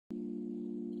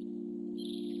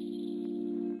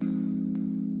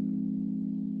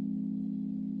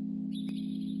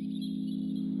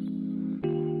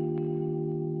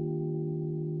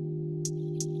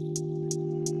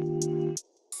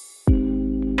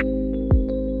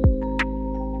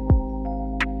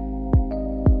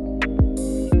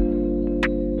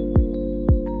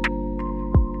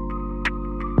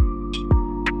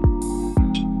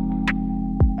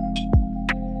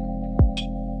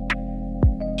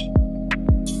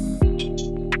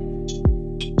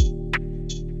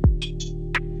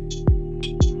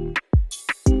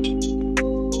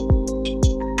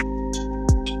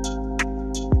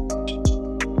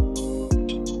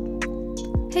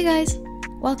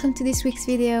welcome to this week's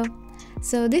video.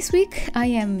 So this week I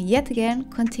am yet again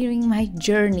continuing my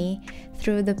journey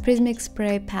through the Prismic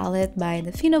Spray palette by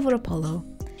Daphinieoverapollo.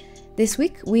 This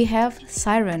week we have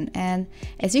Siren, and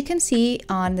as you can see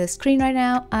on the screen right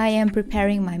now, I am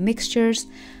preparing my mixtures.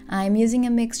 I'm using a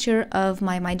mixture of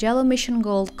my Jello Mission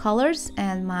Gold colors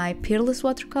and my Peerless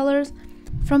watercolors.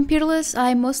 From Peerless,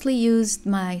 I mostly used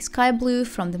my sky blue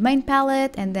from the main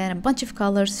palette and then a bunch of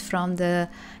colors from the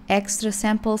extra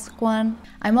samples one.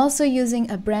 I'm also using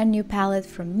a brand new palette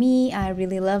from me. I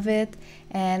really love it.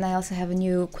 And I also have a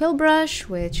new quill brush,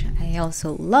 which I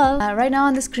also love. Right now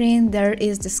on the screen there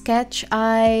is the sketch.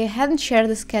 I haven't shared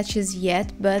the sketches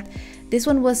yet, but this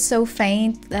one was so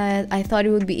faint that I thought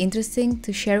it would be interesting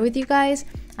to share with you guys.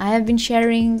 I have been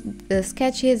sharing the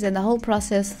sketches and the whole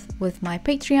process with my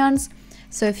Patreons.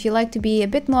 So if you like to be a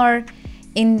bit more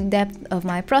in depth of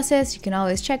my process, you can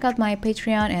always check out my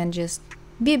Patreon and just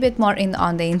be a bit more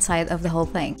on the inside of the whole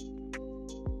thing.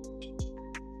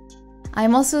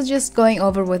 I'm also just going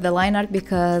over with the line art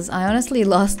because I honestly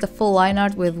lost the full line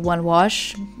art with one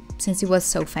wash since it was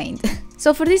so faint.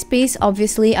 So for this piece,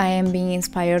 obviously I am being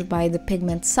inspired by the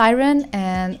pigment Siren,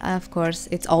 and of course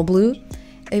it's all blue.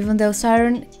 Even though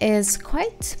Siren is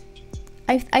quite,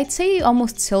 I'd say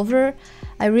almost silver,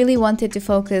 I really wanted to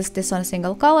focus this on a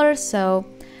single color, so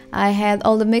I had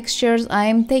all the mixtures.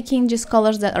 I'm taking just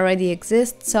colors that already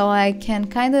exist so I can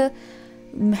kind of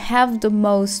have the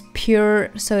most pure,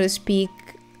 so to speak,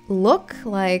 look,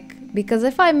 because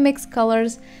if I mix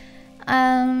colors,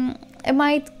 it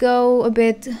might go a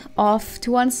bit off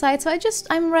to one side, so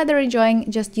I'm rather enjoying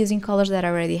just using colors that I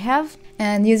already have,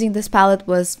 and using this palette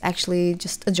was actually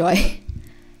just a joy.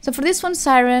 So for this one,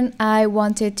 Siren, I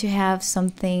wanted to have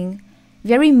something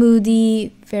very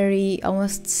moody, very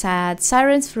almost sad.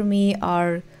 Sirens for me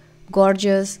are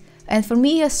gorgeous, and for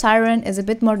me a siren is a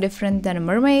bit more different than a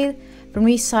mermaid. For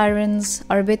me, sirens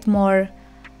are a bit more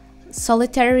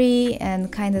solitary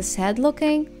and kind of sad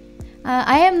looking.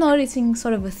 I am noticing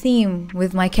sort of a theme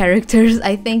with my characters.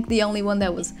 I think the only one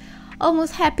that was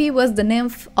almost happy was the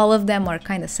nymph. All of them are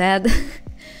kind of sad.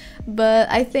 But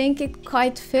I think it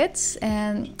quite fits,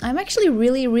 and I'm actually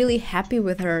really happy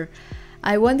with her.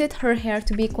 I wanted her hair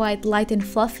to be quite light and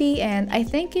fluffy, and I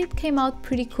think it came out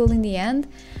pretty cool in the end.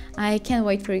 I can't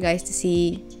wait for you guys to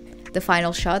see the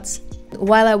final shots.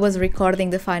 While I was recording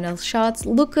the final shots,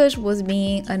 Lucas was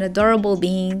being an adorable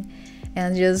being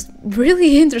and just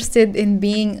really interested in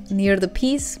being near the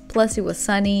piece, plus it was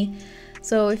sunny.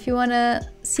 So if you wanna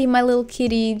see my little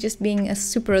kitty just being a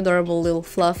super adorable little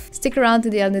fluff, stick around to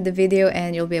the end of the video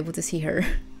and you'll be able to see her.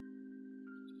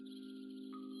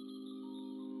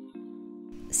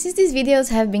 Since these videos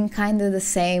have been kind of the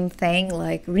same thing,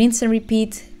 like rinse and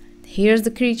repeat, here's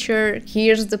the creature,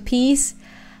 here's the piece,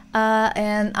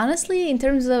 and honestly, in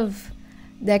terms of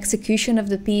the execution of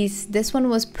the piece, this one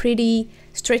was pretty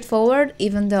straightforward,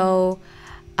 even though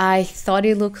I thought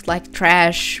it looked like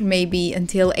trash maybe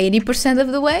until 80%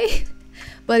 of the way,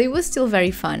 but it was still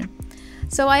very fun.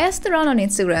 So I asked around on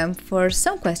Instagram for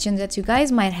some questions that you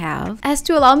guys might have, as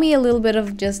to allow me a little bit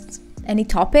of just any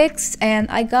topics, and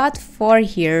I got 4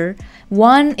 here.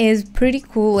 One is pretty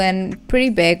cool and pretty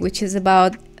big, which is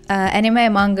about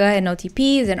anime, manga, and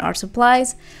OTPs and art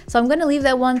supplies. So I'm gonna leave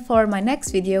that one for my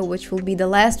next video, which will be the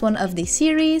last one of this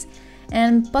series,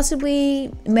 and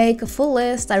possibly make a full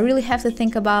list. I really have to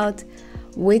think about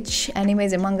which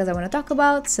animes and mangas I want to talk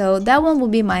about, so that one will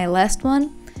be my last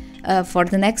one for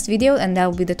the next video, and that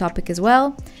will be the topic as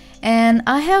well. And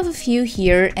I have a few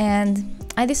here, and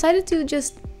I decided to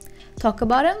just talk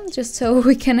about them just so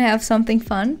we can have something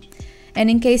fun. And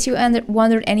in case you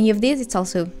wondered any of these, it's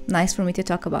also nice for me to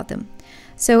talk about them.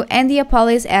 So Andy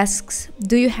Apollis asks,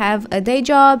 do you have a day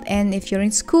job, and if you're in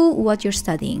school, what you're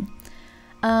studying?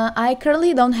 I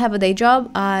currently don't have a day job.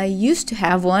 I used to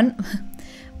have one,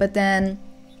 but then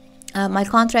my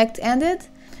contract ended.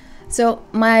 So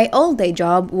my old day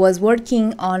job was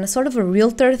working on a sort of a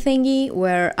realtor thingy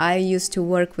where I used to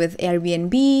work with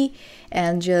Airbnb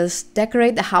and just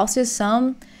decorate the houses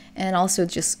some, and also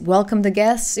just welcome the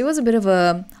guests. It was a bit of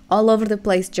a all over the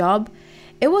place job.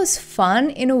 It was fun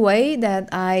in a way that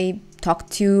I talked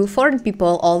to foreign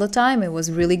people all the time. It was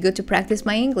really good to practice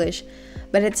my English,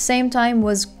 but at the same time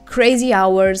was crazy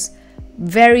hours,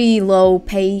 very low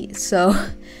pay, so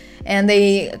and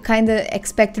they kind of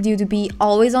expected you to be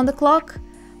always on the clock.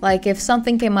 Like if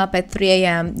something came up at 3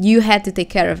 AM, you had to take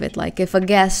care of it. Like if a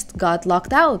guest got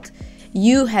locked out,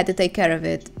 you had to take care of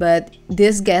it, but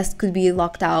this guest could be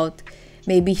locked out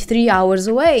maybe 3 hours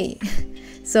away.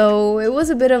 So it was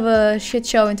a bit of a shit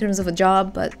show in terms of a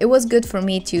job, but it was good for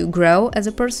me to grow as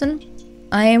a person.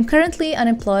 I am currently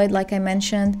unemployed, like I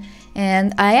mentioned,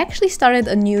 And I actually started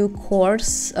a new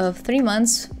course of 3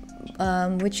 months,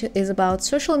 which is about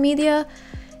social media,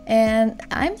 and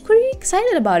I'm pretty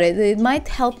excited about it. It might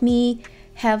help me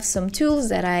have some tools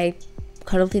that I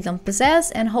currently don't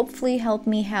possess, and hopefully help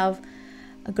me have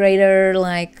a greater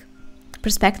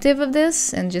perspective of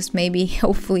this, and just maybe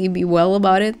hopefully be well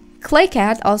about it.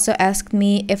 Claycat also asked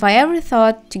me if I ever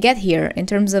thought to get here in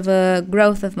terms of a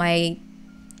growth of my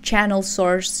channel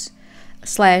source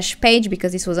 / page,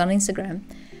 because this was on Instagram.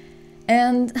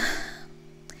 And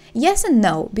yes and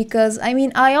no, because I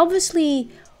mean, I obviously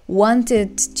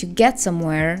wanted to get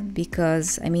somewhere,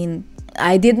 because I mean,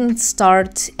 I didn't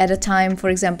start at a time, for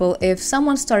example, if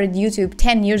someone started YouTube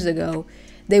 10 years ago,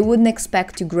 they wouldn't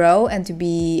expect to grow and to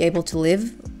be able to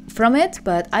live from it.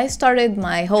 But I started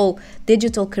my whole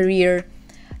digital career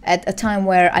at a time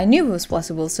where I knew it was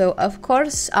possible. So of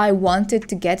course I wanted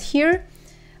to get here,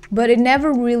 but it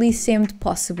never really seemed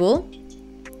possible.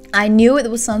 I knew it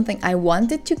was something I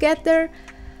wanted to get there,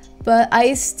 but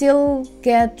I still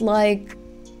get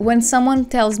when someone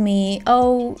tells me,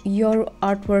 oh, your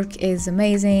artwork is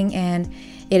amazing and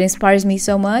it inspires me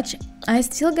so much, I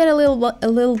still get a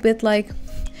little bit like,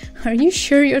 are you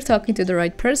sure you're talking to the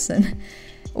right person?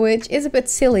 Which is a bit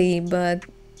silly, but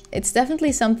it's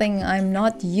definitely something I'm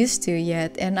not used to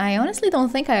yet, and I honestly don't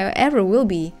think I ever will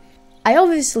be. I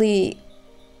obviously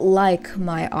like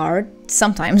my art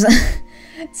sometimes.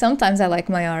 Sometimes I like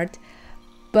my art,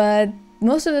 but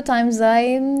most of the times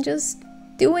I'm just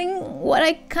doing what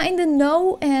I kind of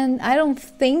know, and I don't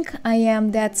think I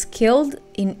am that skilled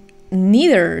in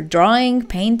neither drawing,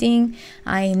 painting.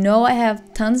 I know I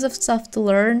have tons of stuff to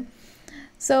learn,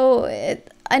 so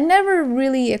I never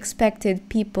really expected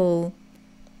people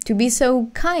to be so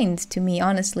kind to me,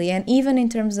 honestly. And even in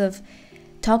terms of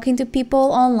talking to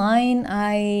people online,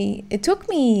 it took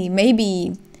me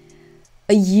maybe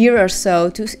a year or so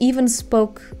to even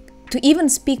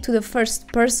speak to the first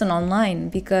person online,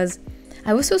 because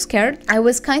I was so scared. I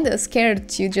was kind of scared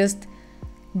to just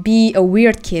be a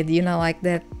weird kid, like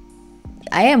that.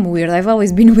 I am weird. I've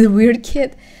always been a weird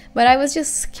kid, but I was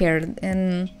just scared.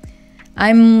 And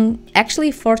I'm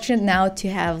actually fortunate now to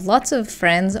have lots of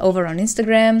friends over on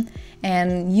Instagram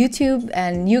and YouTube,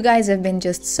 and you guys have been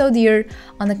just so dear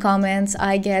on the comments.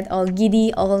 I get all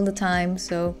giddy all the time,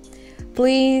 so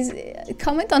please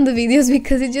comment on the videos,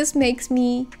 because it just makes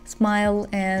me smile,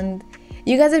 and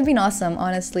you guys have been awesome,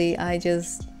 honestly.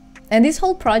 And this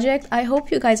whole project, I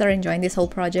hope you guys are enjoying this whole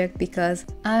project, because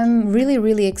I'm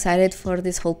really excited for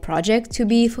this whole project to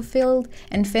be fulfilled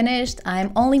and finished.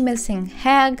 I'm only missing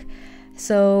Hag,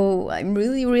 so I'm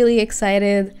really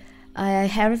excited. I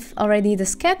have already the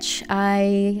sketch.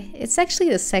 It's actually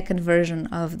the second version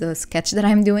of the sketch that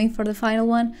I'm doing for the final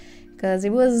one, because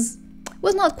it was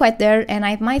not quite there, and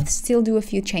I might still do a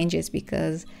few changes,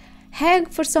 because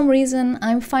Hag, for some reason,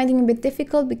 I'm finding a bit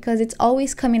difficult, because it's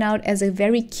always coming out as a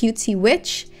very cutesy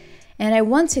witch, and I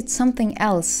wanted something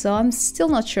else, so I'm still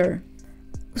not sure.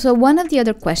 So one of the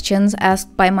other questions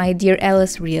asked by my dear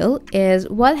Alice Real is,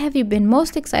 what have you been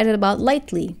most excited about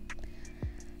lately?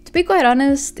 To be quite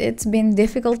honest, it's been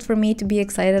difficult for me to be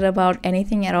excited about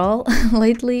anything at all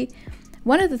lately.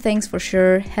 One of the things for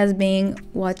sure has been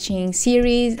watching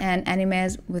series and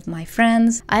animes with my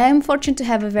friends. I am fortunate to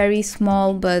have a very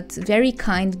small but very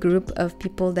kind group of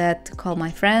people that call my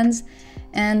friends,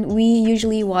 and we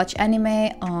usually watch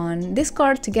anime on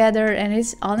Discord together, and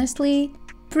it's honestly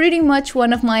pretty much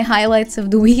one of my highlights of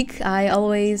the week. I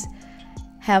always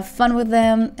have fun with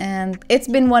them, and it's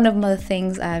been one of the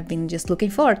things I've been just looking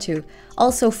forward to.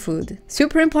 Also food.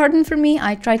 Super important for me.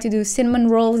 I tried to do cinnamon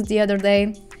rolls the other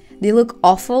day. They look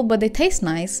awful, but they taste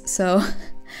nice, so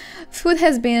food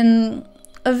has been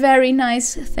a very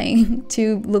nice thing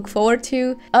to look forward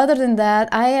to. Other than that,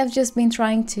 I have just been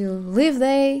trying to live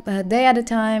a day at a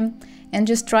time, and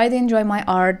just try to enjoy my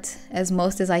art as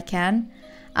most as I can.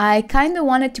 I kind of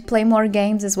wanted to play more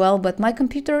games as well, but my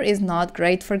computer is not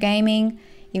great for gaming,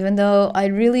 even though I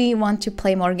really want to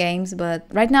play more games. But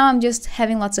right now I'm just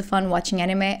having lots of fun watching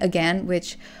anime again,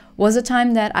 which was a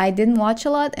time that I didn't watch a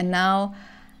lot, and now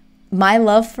my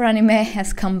love for anime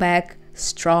has come back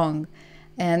strong.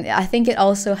 And I think it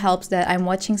also helps that I'm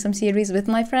watching some series with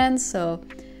my friends, so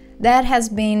that has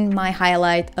been my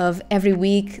highlight of every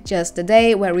week, just a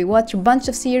day where we watch a bunch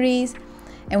of series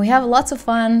and we have lots of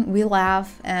fun, we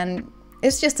laugh, and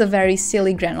it's just a very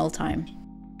silly grand old time.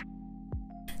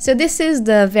 So this is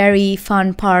the very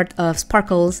fun part of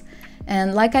sparkles,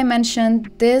 and like I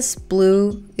mentioned, this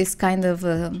blue is kind of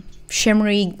a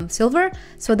shimmery silver,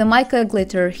 so the mica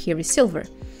glitter here is silver,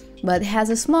 but it has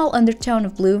a small undertone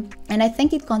of blue, and I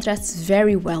think it contrasts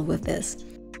very well with this.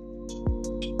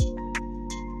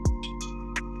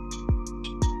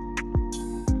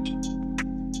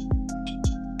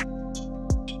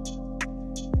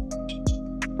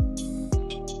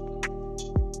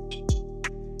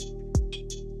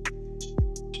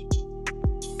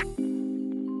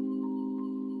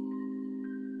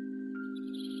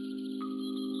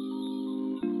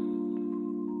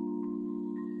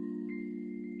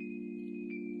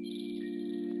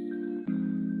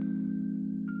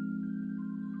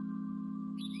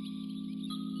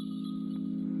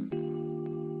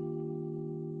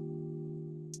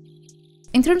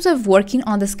 In terms of working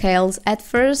on the scales, at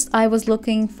first I was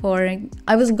going for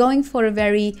a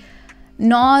very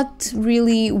not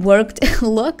really worked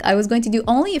look. I was going to do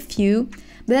only a few,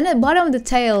 but then at the bottom of the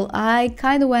tail I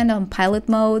kind of went on pilot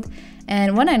mode,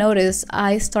 and when I noticed,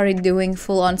 I started doing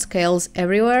full-on scales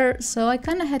everywhere, so I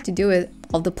kind of had to do it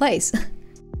all the place.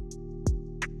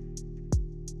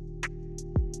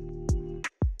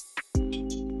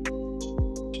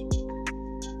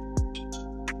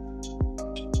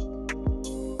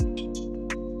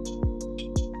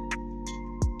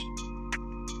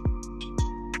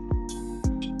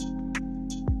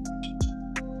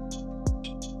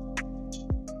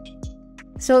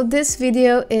 So this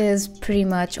video is pretty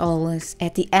much almost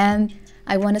at the end.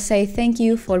 I want to say thank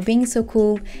you for being so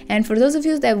cool, and for those of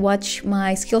you that watch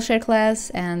my Skillshare class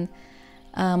and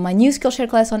my new Skillshare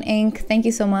class on ink, thank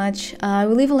you so much. I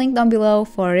will leave a link down below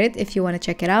for it if you want to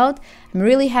check it out. I'm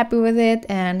really happy with it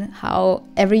and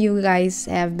however you guys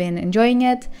have been enjoying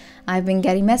it. I've been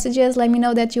getting messages, let me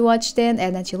know that you watched it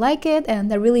and that you like it,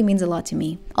 and that really means a lot to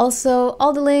me. Also,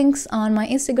 all the links on my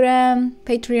Instagram,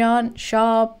 Patreon,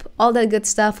 shop, all that good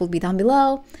stuff will be down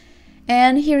below.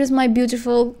 And here is my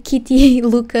beautiful kitty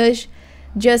Lucas,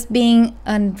 just being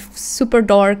super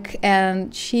dark,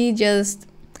 and she just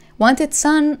wanted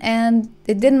sun, and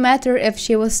it didn't matter if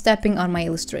she was stepping on my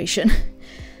illustration.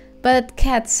 But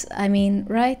cats, I mean,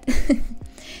 right?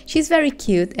 She's very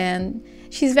cute and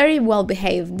she's very well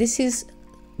behaved. This is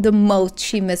the most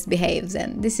she misbehaves,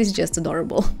 and this is just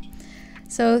adorable.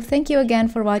 So thank you again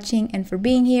for watching and for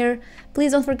being here.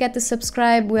 Please don't forget to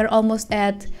subscribe. We're almost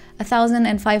at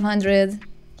 1,500.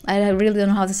 I really don't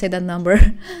know how to say that number.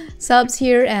 Subs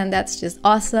here, and that's just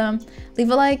awesome. Leave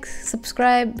a like,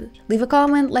 subscribe, leave a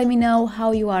comment, let me know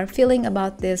how you are feeling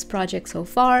about this project so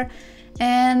far.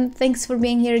 And thanks for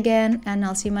being here again, and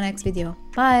I'll see you in my next video.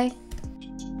 Bye!